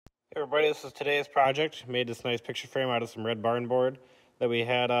Hey everybody, this is today's project. Made this nice picture frame out of some red barn board that we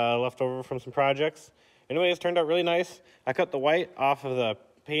had left over from some projects. Anyways, turned out really nice. I cut the white off of the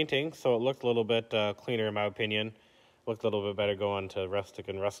painting so it looked a little bit cleaner in my opinion. Looked a little bit better going to rustic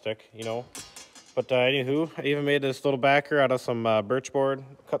and rustic, you know. But anywho, I even made this little backer out of some birch board.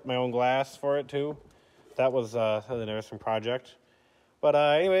 Cut my own glass for it too. That was an interesting project. But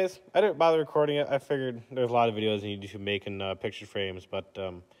anyways, I didn't bother recording it. I figured there's a lot of videos on YouTube making picture frames, but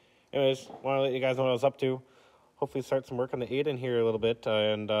anyways, want to let you guys know what I was up to. Hopefully start some work on the 8 in here a little bit,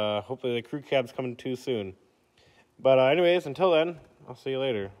 and hopefully the crew cab's coming too soon. But anyways, until then, I'll see you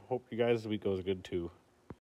later. Hope you guys' week goes good too.